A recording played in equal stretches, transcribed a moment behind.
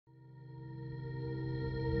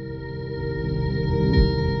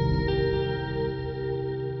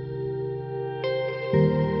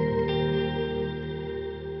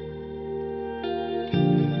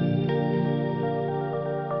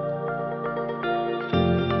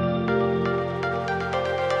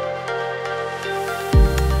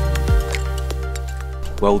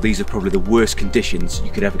Well, these are probably the worst conditions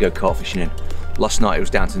you could ever go carp fishing in. Last night it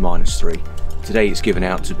was down to -3. Today it's given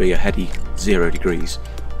out to be a heady 0 degrees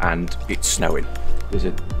and it's snowing. There's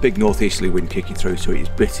a big northeasterly wind kicking through, so it is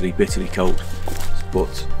bitterly, bitterly cold.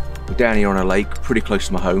 But we're down here on a lake pretty close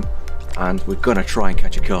to my home and we're gonna try and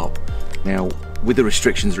catch a carp. Now, with the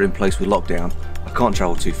restrictions that are in place with lockdown, I can't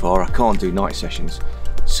travel too far, I can't do night sessions.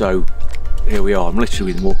 So here we are, I'm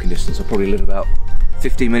literally within walking distance. I probably live about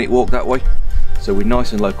 15-minute walk that way. So we're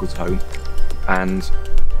nice and local to home. And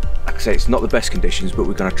like I say, it's not the best conditions, but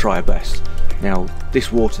we're gonna try our best. Now,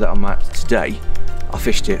 this water that I'm at today, I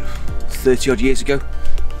fished it 30 odd years ago.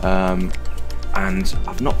 And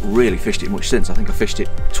I've not really fished it much since. I think I fished it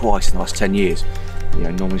twice in the last 10 years. You know,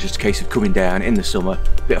 normally it's just a case of coming down in the summer,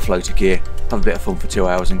 bit of floater gear, have a bit of fun for 2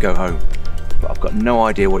 hours and go home. But I've got no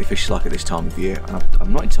idea what it fishes like at this time of year, and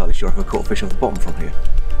I'm not entirely sure if I caught a fish off the bottom from here.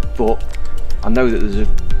 But I know that there's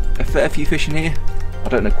a fair few fish in here. I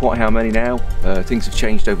don't know quite how many now. Things have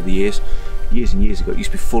changed over the years. Years and years ago it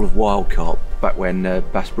used to be full of wild carp, back when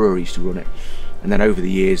Bass Brewery used to run it. And then over the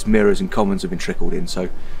years, mirrors and commons have been trickled in. So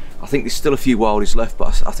I think there's still a few wildies left,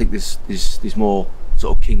 but I think there's more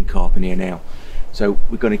sort of king carp in here now. So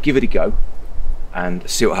we're going to give it a go and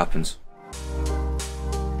see what happens.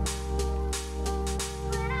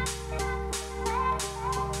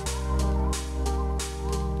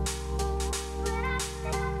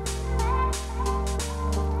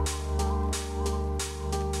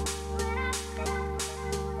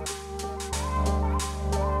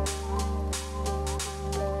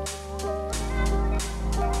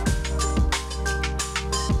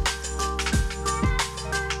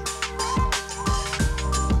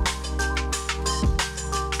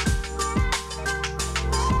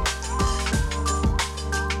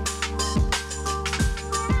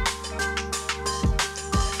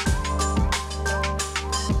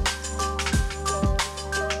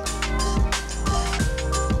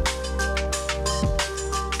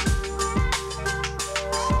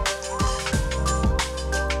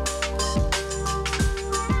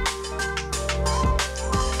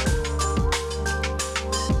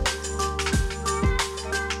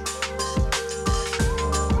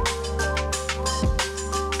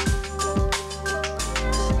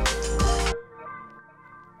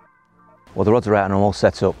 Well, the rods are out and I'm all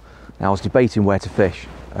set up. Now, I was debating where to fish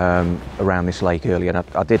around this lake earlier, and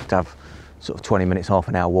I did have sort of 20 minutes, half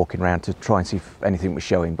an hour walking around to try and see if anything was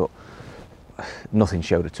showing, but nothing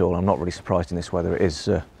showed at all. I'm not really surprised in this weather. It is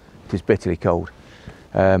bitterly cold.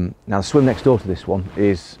 Now, the swim next door to this one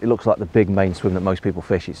it looks like the big main swim that most people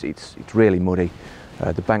fish. It's really muddy.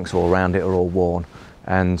 The banks all around it are all worn,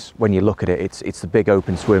 and when you look at it, it's the big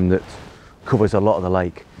open swim that covers a lot of the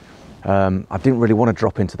lake. I didn't really want to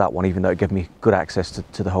drop into that one, even though it gave me good access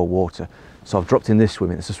to the whole water. So I've dropped in this swim.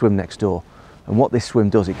 It's a swim next door. And what this swim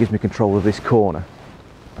does, it gives me control of this corner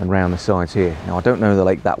and round the sides here. Now, I don't know the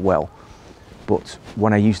lake that well, but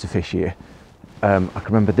when I used to fish here, I can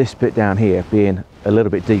remember this bit down here being a little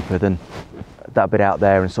bit deeper than that bit out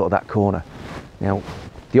there and sort of that corner. Now,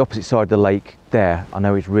 the opposite side of the lake there, I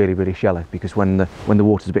know it's really, really shallow, because when the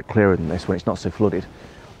water's a bit clearer than this, when it's not so flooded,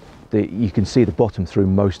 you can see the bottom through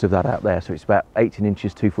most of that out there. So it's about 18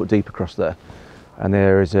 inches, 2 foot deep across there. And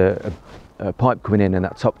there is a pipe coming in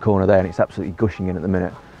that top corner there, and it's absolutely gushing in at the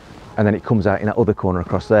minute. And then it comes out in that other corner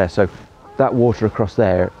across there. So that water across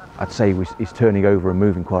there, I'd say is turning over and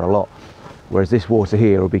moving quite a lot. Whereas this water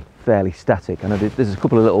here will be fairly static. I know there's a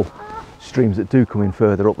couple of little streams that do come in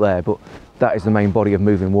further up there, but that is the main body of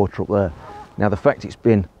moving water up there. Now, the fact it's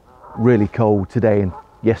been really cold today and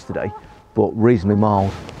yesterday, but reasonably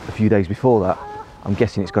mild a few days before that, I'm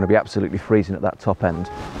guessing it's going to be absolutely freezing at that top end.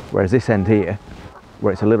 Whereas this end here,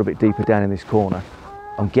 where it's a little bit deeper down in this corner,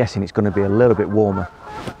 I'm guessing it's going to be a little bit warmer,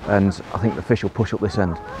 and I think the fish will push up this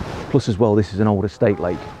end. Plus, as well, this is an old estate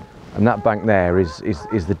lake, and that bank there is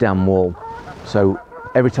the dam wall. So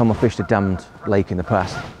every time I fished a dammed lake in the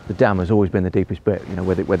past, the dam has always been the deepest bit, you know,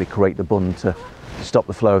 where they create the bund to stop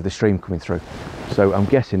the flow of the stream coming through. So I'm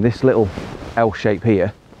guessing this little L shape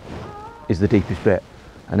here is the deepest bit.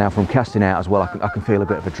 And now from casting out as well, I can feel a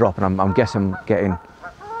bit of a drop, and I'm guessing I'm getting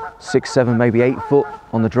 6, 7, maybe 8 foot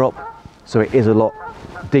on the drop. So it is a lot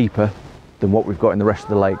deeper than what we've got in the rest of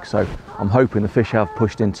the lake. So I'm hoping the fish have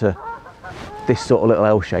pushed into this sort of little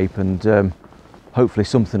L shape, and hopefully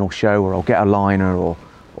something will show, or I'll get a liner, or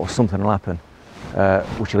something will happen,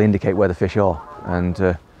 which will indicate where the fish are.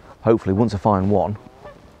 And hopefully once I find one,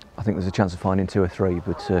 I think there's a chance of finding 2 or 3,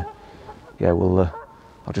 but yeah,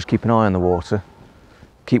 I'll just keep an eye on the water,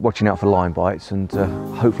 keep watching out for line bites, and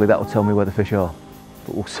hopefully that will tell me where the fish are,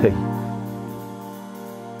 but we'll see.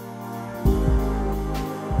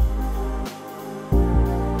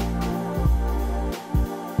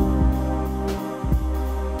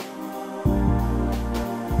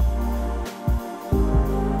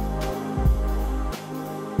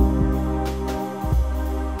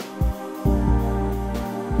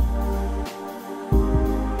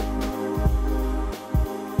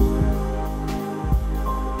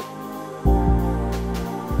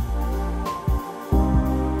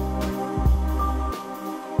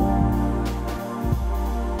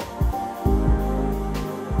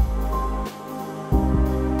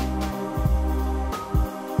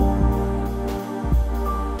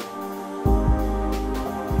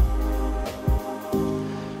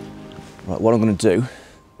 what I'm going to do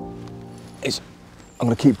is I'm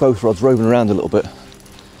going to keep both rods roving around a little bit,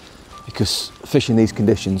 because fish in these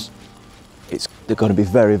conditions, they're going to be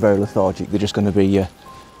very, very lethargic. They're just going to be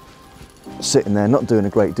sitting there, not doing a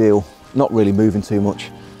great deal, not really moving too much.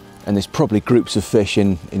 And there's probably groups of fish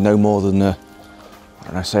in no more than a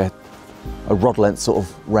rod length sort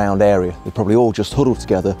of round area. They're probably all just huddled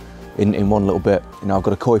together in one little bit. You know, I've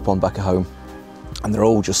got a koi pond back at home, and they're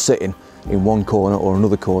all just sitting in one corner or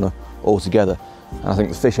another corner all together. And I think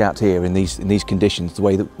the fish out here in these conditions, the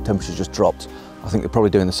way the temperature's just dropped, I think they're probably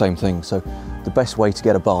doing the same thing. So the best way to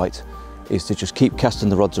get a bite is to just keep casting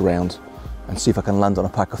the rods around and see if I can land on a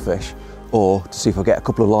pack of fish, or to see if I get a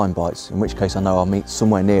couple of line bites, in which case I know I'll meet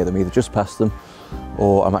somewhere near them, either just past them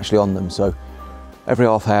or I'm actually on them. So every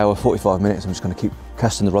half hour, 45 minutes, I'm just going to keep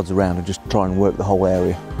casting the rods around and just try and work the whole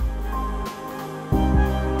area.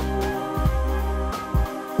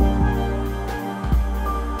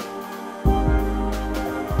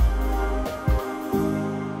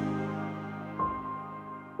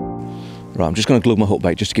 Right, I'm just going to glug my hook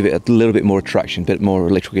bait just to give it a little bit more attraction, a bit more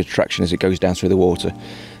electrical attraction as it goes down through the water.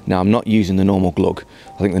 Now, I'm not using the normal glug.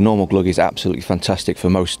 I think the normal glug is absolutely fantastic for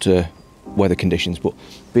most weather conditions, but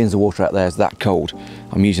being the water out there is that cold,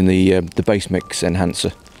 I'm using the base mix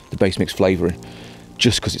enhancer, the base mix flavouring,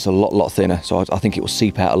 just because it's a lot thinner, so I think it will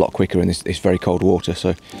seep out a lot quicker in this very cold water.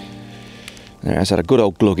 So it's had a good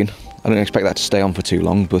old glugging. I don't expect that to stay on for too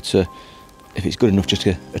long, but if it's good enough just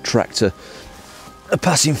to attract a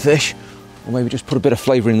passing fish, or maybe just put a bit of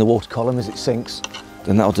flavour in the water column as it sinks,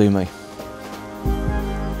 then that'll do me.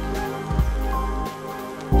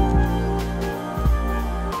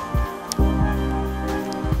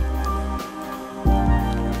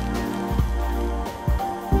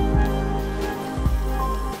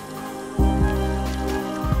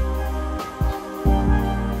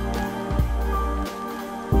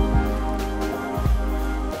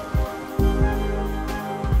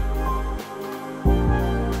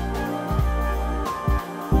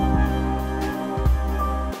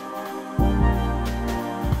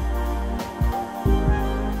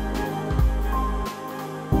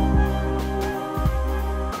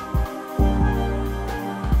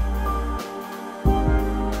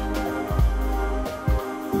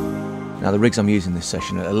 Now the rigs I'm using this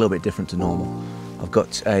session are a little bit different to normal. I've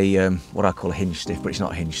got a what I call a hinge stiff, but it's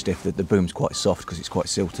not a hinge stiff. The boom's quite soft because it's quite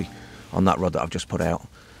silty on that rod that I've just put out.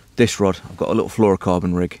 This rod, I've got a little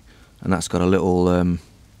fluorocarbon rig, and that's got a little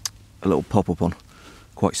pop-up on,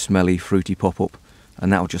 quite smelly, fruity pop-up,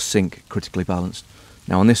 and that'll just sink critically balanced.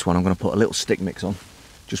 Now on this one, I'm going to put a little stick mix on,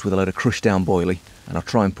 just with a load of crushed down boilie, and I'll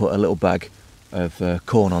try and put a little bag of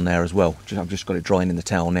corn on there as well. I've just got it drying in the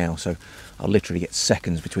towel now, so I'll literally get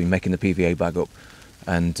seconds between making the PVA bag up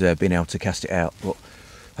and being able to cast it out. But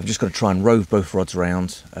I've just got to try and rove both rods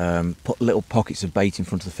around, put little pockets of bait in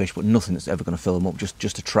front of the fish, but nothing that's ever going to fill them up,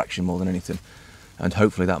 just attraction more than anything. And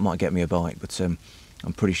hopefully that might get me a bite, but I'm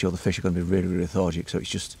pretty sure the fish are going to be really, really lethargic, so it's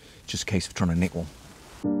just a case of trying to nick one.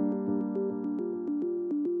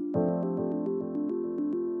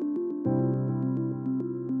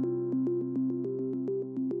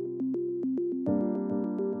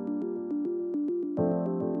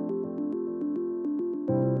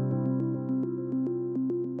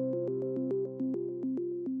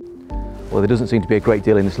 Well, there doesn't seem to be a great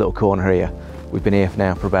deal in this little corner here. We've been here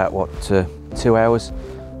now for about, what, 2 hours,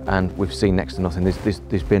 and we've seen next to nothing.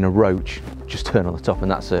 There's been a roach just turn on the top, and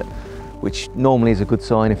that's it, which normally is a good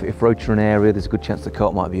sign. If roach are in an area, there's a good chance the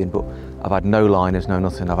carp might be in, but I've had no liners, no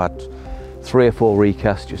nothing. I've had 3 or 4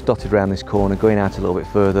 recasts just dotted around this corner, going out a little bit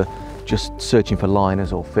further, just searching for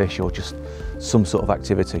liners or fish or just some sort of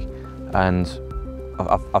activity, and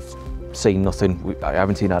I've seen nothing. I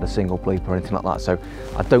haven't seen had a single bleep or anything like that, so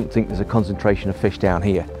I don't think there's a concentration of fish down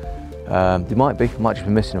here. They might just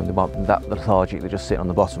be missing them. They might be that lethargic, they're just sitting on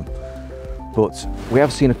the bottom. But we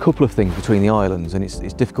have seen a couple of things between the islands, and it's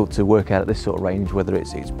difficult to work out at this sort of range whether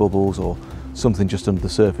it's bubbles or something just under the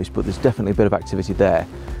surface, but there's definitely a bit of activity there.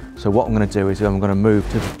 So what I'm going to do is I'm going to move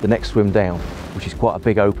to the next swim down, which is quite a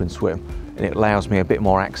big open swim, and it allows me a bit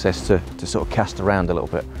more access to sort of cast around a little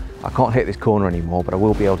bit. I can't hit this corner anymore, but I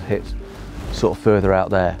will be able to hit sort of further out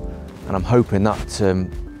there, and I'm hoping that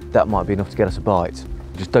that might be enough to get us a bite.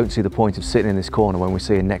 I just don't see the point of sitting in this corner when we're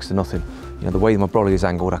seeing next to nothing. You know, the way my brolly is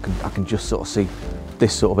angled, I can just sort of see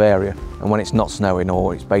this sort of area, and when it's not snowing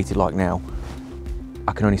or it's baited like now,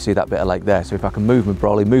 I can only see that bit of lake there. So if I can move my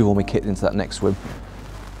brolly, move all my kit into that next swim,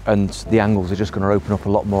 and the angles are just going to open up a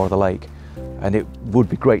lot more of the lake. And it would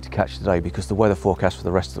be great to catch today, because the weather forecast for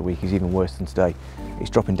the rest of the week is even worse than today. It's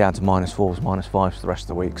dropping down to -4s, -5s for the rest of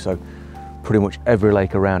the week, so pretty much every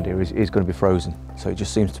lake around here is going to be frozen. So it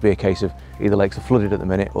just seems to be a case of either lakes are flooded at the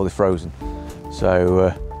minute or they're frozen.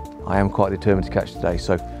 So I am quite determined to catch today.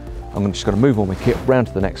 So I'm just going to move on my kit round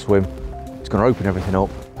to the next swim. It's going to open everything up,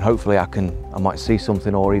 and hopefully I might see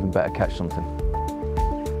something, or even better, catch something.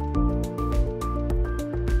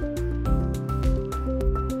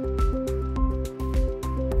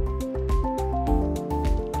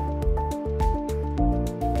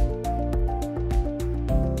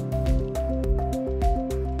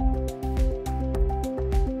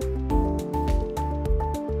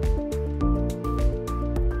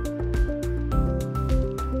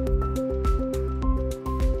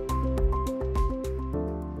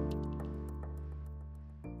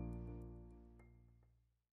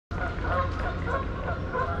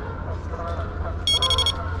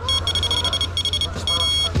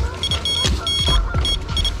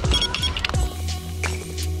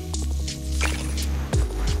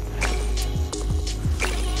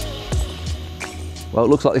 Well, it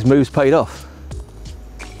looks like this move's paid off.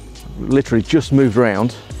 Literally just moved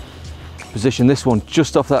around, positioned this one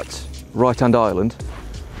just off that right-hand island.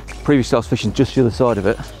 Previously I was fishing just the other side of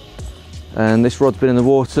it, and this rod's been in the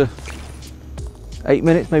water 8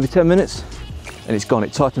 minutes, maybe 10 minutes, and it's gone.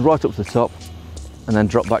 It tightened right up to the top and then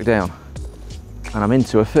dropped back down, and I'm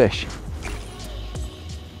into a fish.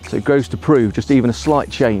 So it goes to prove just even a slight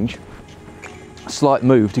change, a slight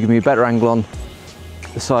move to give me a better angle on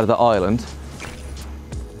the side of that island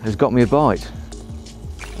has got me a bite.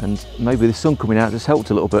 And maybe the sun coming out just helped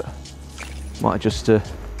a little bit. Might have just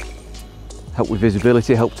helped with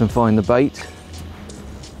visibility, helped them find the bait,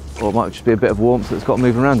 or it might just be a bit of warmth that's got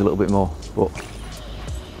moving around a little bit more. But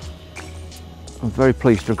I'm very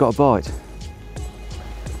pleased to have got a bite.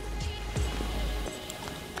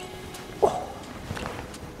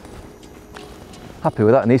 Happy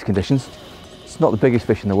with that in these conditions. It's not the biggest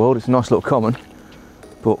fish in the world, it's a nice little common,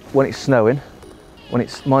 but when it's snowing, when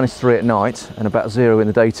it's -3 at night and about 0 in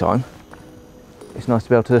the daytime, it's nice to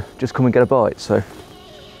be able to just come and get a bite. So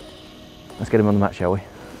let's get him on the mat, shall we?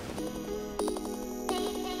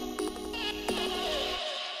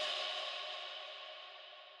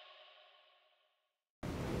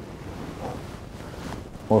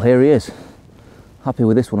 Well, here he is. Happy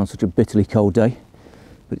with this one on such a bitterly cold day,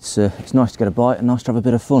 but it's nice to get a bite and nice to have a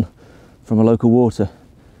bit of fun from a local water.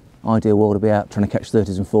 Ideal world to be out trying to catch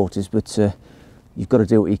 30s and 40s, but you've got to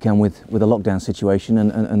do what you can with a lockdown situation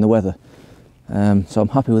and the weather. So I'm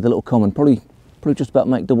happy with the little common. Probably just about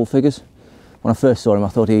make double figures. When I first saw him, I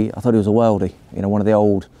thought he was a wildie, you know, one of the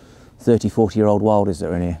old 30, 40-year-old wildies that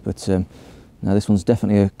are in here. But no, this one's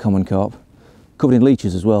definitely a common carp, covered in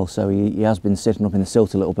leeches as well. So he has been sitting up in the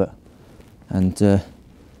silt a little bit, and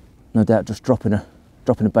no doubt just dropping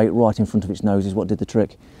a bait right in front of its nose is what did the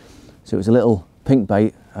trick. So it was a little pink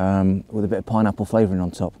bait with a bit of pineapple flavouring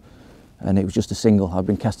on top. And it was just a single. I've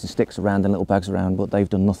been casting sticks around and little bags around, but they've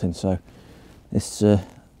done nothing. So this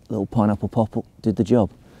little pineapple pop did the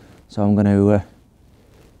job. So I'm going to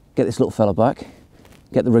get this little fella back,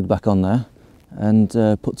 get the rig back on there, and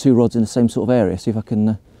put 2 rods in the same sort of area. See if I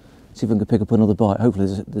can pick up another bite. Hopefully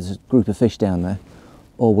there's a group of fish down there,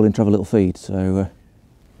 all willing to have a little feed. So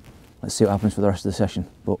let's see what happens for the rest of the session.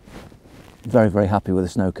 But very, very happy with the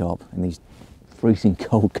snow carp in these freezing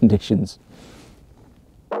cold conditions.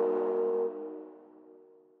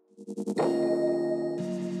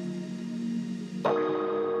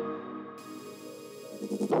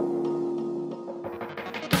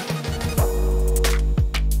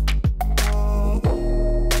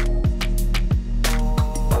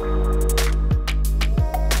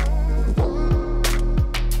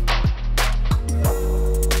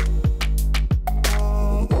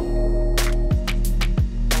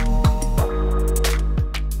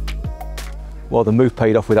 Well, the move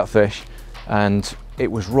paid off with that fish, and it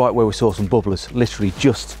was right where we saw some bubblers, literally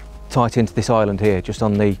just tight into this island here, just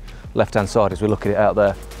on the left hand side as we look at it out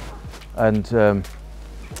there. And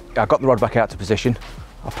I got the rod back out to position.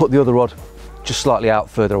 I put the other rod just slightly out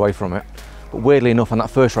further away from it, but weirdly enough on that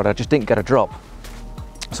first rod I just didn't get a drop,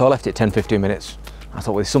 so I left it 10-15 minutes. I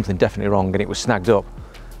thought, well, there's something definitely wrong, and it was snagged up.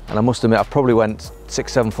 And I must admit, I probably went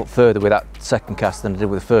 6-7 foot further with that second cast than I did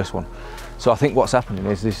with the first one. So I think what's happening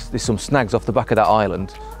is there's some snags off the back of that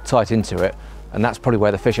island tight into it, and that's probably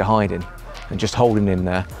where the fish are hiding and just holding in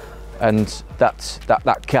there. And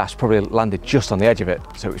that cast probably landed just on the edge of it,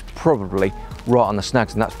 so it was probably right on the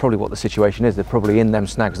snags, and that's probably what the situation is. They're probably in them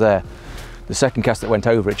snags there. The second cast that went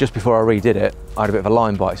over it, just before I redid it, I had a bit of a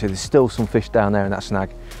line bite, so there's still some fish down there in that snag.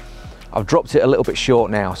 I've dropped it a little bit short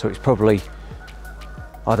now, so it's probably,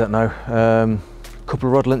 I don't know, a couple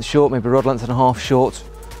of rod lengths short, maybe a rod length and a half short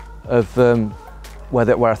of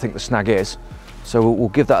where I think the snag is. So we'll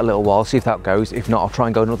give that a little while, see if that goes. If not, I'll try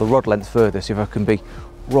and go another rod length further, see if I can be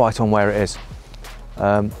right on where it is.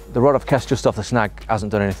 The rod I've cast just off the snag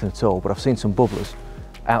hasn't done anything at all, but I've seen some bubblers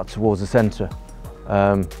out towards the centre,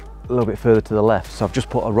 a little bit further to the left. So I've just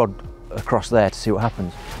put a rod across there to see what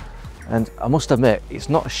happens. And I must admit, it's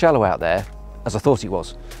not as shallow out there as I thought it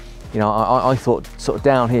was. You know, I thought sort of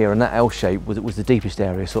down here in that L shape was the deepest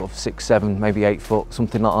area, sort of 6, 7, maybe 8 foot,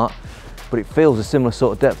 something like that. But it feels a similar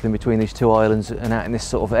sort of depth in between these two islands and out in this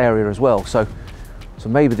sort of area as well. So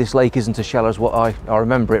maybe this lake isn't as shallow as what I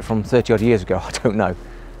remember it from 30 odd years ago. I don't know.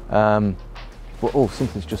 But oh,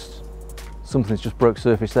 something's just broke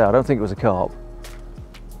surface there. I don't think it was a carp,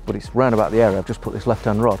 but it's round about the area. I've just put this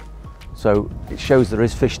left-hand rod, so it shows there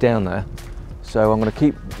is fish down there. So I'm going to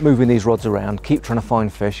keep moving these rods around, keep trying to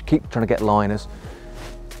find fish, keep trying to get liners,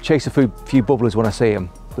 chase a few bubblers when I see them.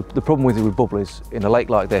 The problem with bubblers in a lake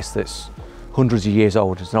like this that's hundreds of years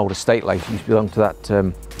old, it's an old estate lake. It used to belong to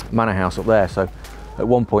that manor house up there. So at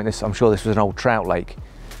one point, I'm sure this was an old trout lake.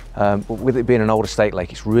 But with it being an old estate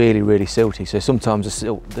lake, it's really, really silty. So sometimes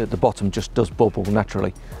the bottom just does bubble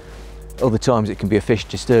naturally. Other times it can be a fish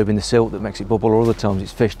disturbing the silt that makes it bubble, or other times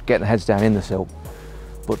it's fish getting their heads down in the silt.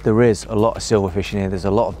 But there is a lot of silverfish in here, there's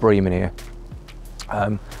a lot of bream in here.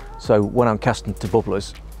 So when I'm casting to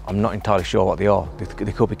bubblers, I'm not entirely sure what they are. They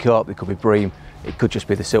could be carp, they could be bream, it could just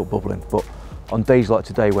be the silt bubbling. But on days like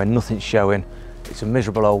today where nothing's showing, it's a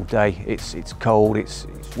miserable old day, it's cold, it's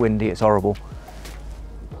windy, it's horrible.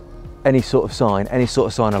 Any sort of sign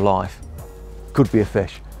of life could be a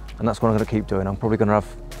fish. And that's what I'm going to keep doing. I'm probably going to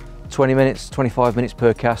have 20 minutes, 25 minutes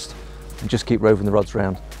per cast and just keep roving the rods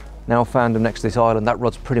around. Now I've found them next to this island, that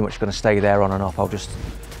rod's pretty much going to stay there on and off. I'll just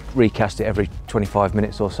recast it every 25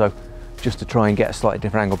 minutes or so just to try and get a slightly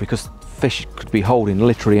different angle, because fish could be holding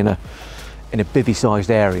literally in a bivvy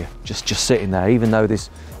sized area, just sitting there, even though there's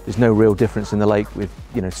no real difference in the lake with,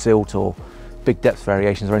 you know, silt or big depth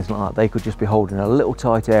variations or anything like that. They could just be holding in a little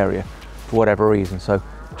tight area for whatever reason. So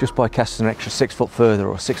just by casting an extra 6 foot further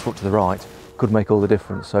or 6 foot to the right could make all the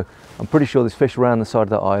difference. So I'm pretty sure there's fish around the side of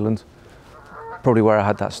that island, probably where I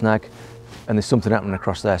had that snag, and there's something happening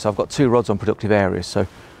across there. So I've got 2 rods on productive areas, so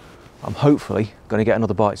I'm hopefully going to get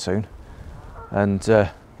another bite soon. And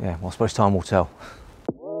yeah, well, I suppose time will tell.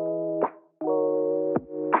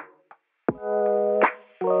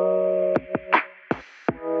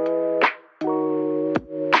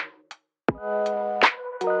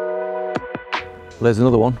 Well, there's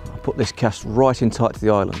another one. I put this cast right in tight to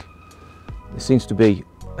the island. There seems to be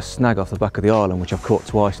a snag off the back of the island, which I've caught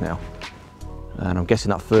twice now. And I'm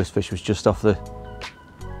guessing that first fish was just off the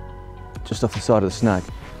side of the snag.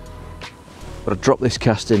 But I dropped this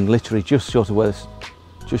cast in literally just short of where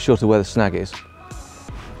the snag is,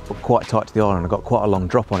 but quite tight to the island. I got quite a long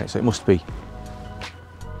drop on it, so it must be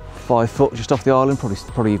 5 foot just off the island,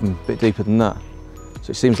 probably even a bit deeper than that.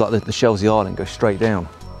 So it seems like the shelves of the island go straight down.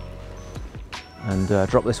 And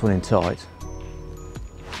drop this one in tight,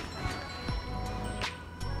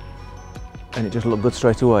 and it just looked good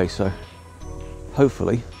straight away. So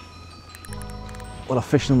hopefully we'll have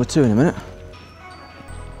fish number 2 in a minute.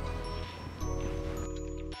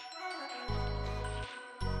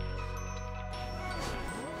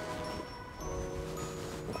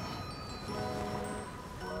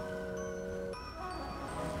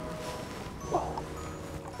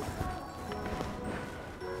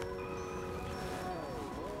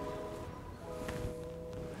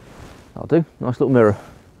 That'll do, nice little mirror.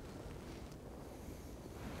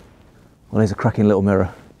 Well, there's a cracking little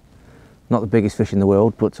mirror. Not the biggest fish in the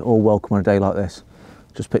world, but all welcome on a day like this.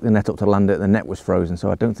 Just picked the net up to land it, the net was frozen,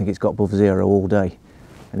 so I don't think it's got above 0 all day.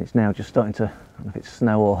 And it's now just starting to, I don't know if it's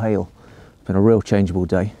snow or hail. It's been a real changeable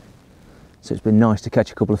day. So it's been nice to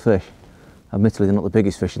catch a couple of fish. Admittedly, they're not the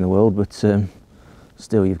biggest fish in the world, but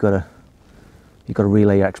still, you've got to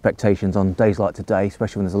relay your expectations on days like today,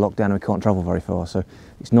 especially when there's a lockdown and we can't travel very far. So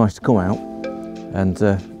it's nice to come out and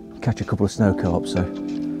catch a couple of snow carp. So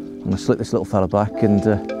I'm going to slip this little fella back, and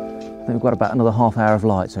I think we've got about another half hour of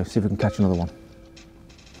light, so see if we can catch another one.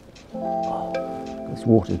 Oh, this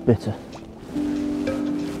water's bitter.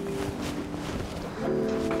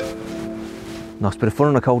 Nice bit of fun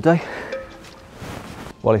on a cold day.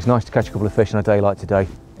 Well, it's nice to catch a couple of fish on a day like today.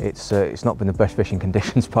 It's not been the best fishing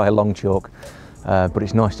conditions by a long chalk. But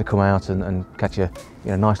it's nice to come out and catch a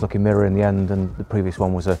nice looking mirror in the end, and the previous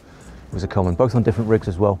one was a common, both on different rigs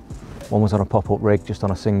as well. One was on a pop-up rig, just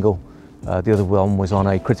on a single. The other one was on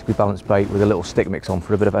a critically balanced bait with a little stick mix on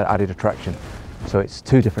for a bit of added attraction. So it's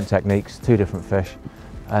 2 different techniques, 2 different fish,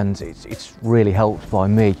 and it's really helped by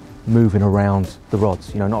me moving around the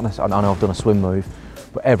rods. You know, not necessarily, I know I've done a swim move,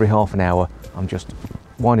 but every half an hour I'm just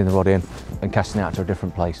winding the rod in and casting it out to a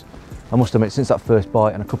different place. I must admit, since that first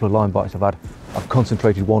bite and a couple of line bites I've had, I've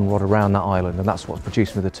concentrated one rod around that island, and that's what's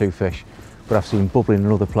produced me the 2 fish. But I've seen bubbling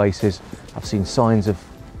in other places, I've seen signs of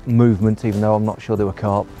movement, even though I'm not sure they were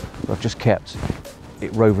carp, but I've just kept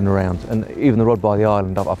it roving around. And even the rod by the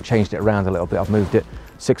island, I've changed it around a little bit. I've moved it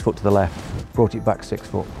 6 foot to the left, brought it back 6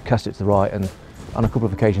 foot, cast it to the right, and on a couple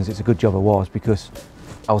of occasions it's a good job I was, because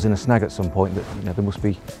I was in a snag at some point that, you know, there must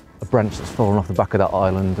be a branch that's fallen off the back of that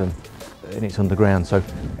island and it's underground. So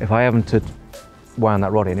if I haven't had wound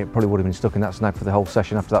that rod in, it probably would have been stuck in that snag for the whole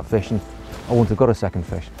session after that fish, and I wouldn't have got a second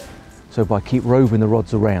fish. So by keep roving the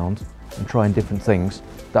rods around and trying different things,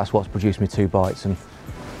 that's what's produced me 2 bites. And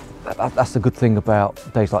that's the good thing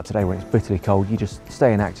about days like today when it's bitterly cold. You just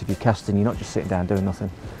stay inactive, you're casting, you're not just sitting down doing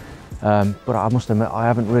nothing. But I must admit, I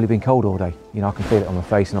haven't really been cold all day. You know, I can feel it on my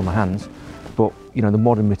face and on my hands, but you know, the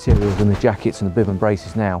modern materials and the jackets and the bib and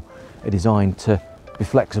braces now are designed to be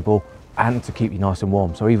flexible and to keep you nice and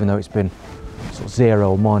warm. So even though it's been sort of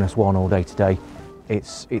 0 or -1 all day today,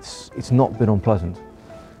 it's not been unpleasant.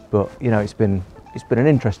 But you know, it's been an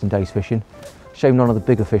interesting day's fishing. Shame none of the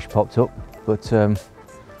bigger fish popped up, but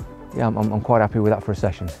yeah, I'm quite happy with that for a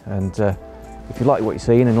session. And if you like what you're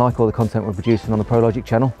seeing and like all the content we're producing on the Prologic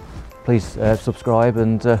channel, please subscribe,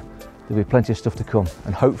 and there'll be plenty of stuff to come.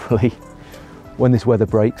 And hopefully, when this weather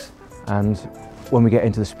breaks and when we get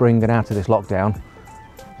into the spring and out of this lockdown,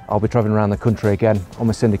 I'll be travelling around the country again on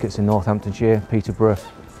my syndicates in Northamptonshire, Peterborough,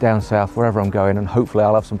 down south, wherever I'm going, and hopefully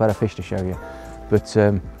I'll have some better fish to show you. But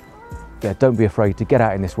yeah, don't be afraid to get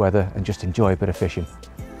out in this weather and just enjoy a bit of fishing.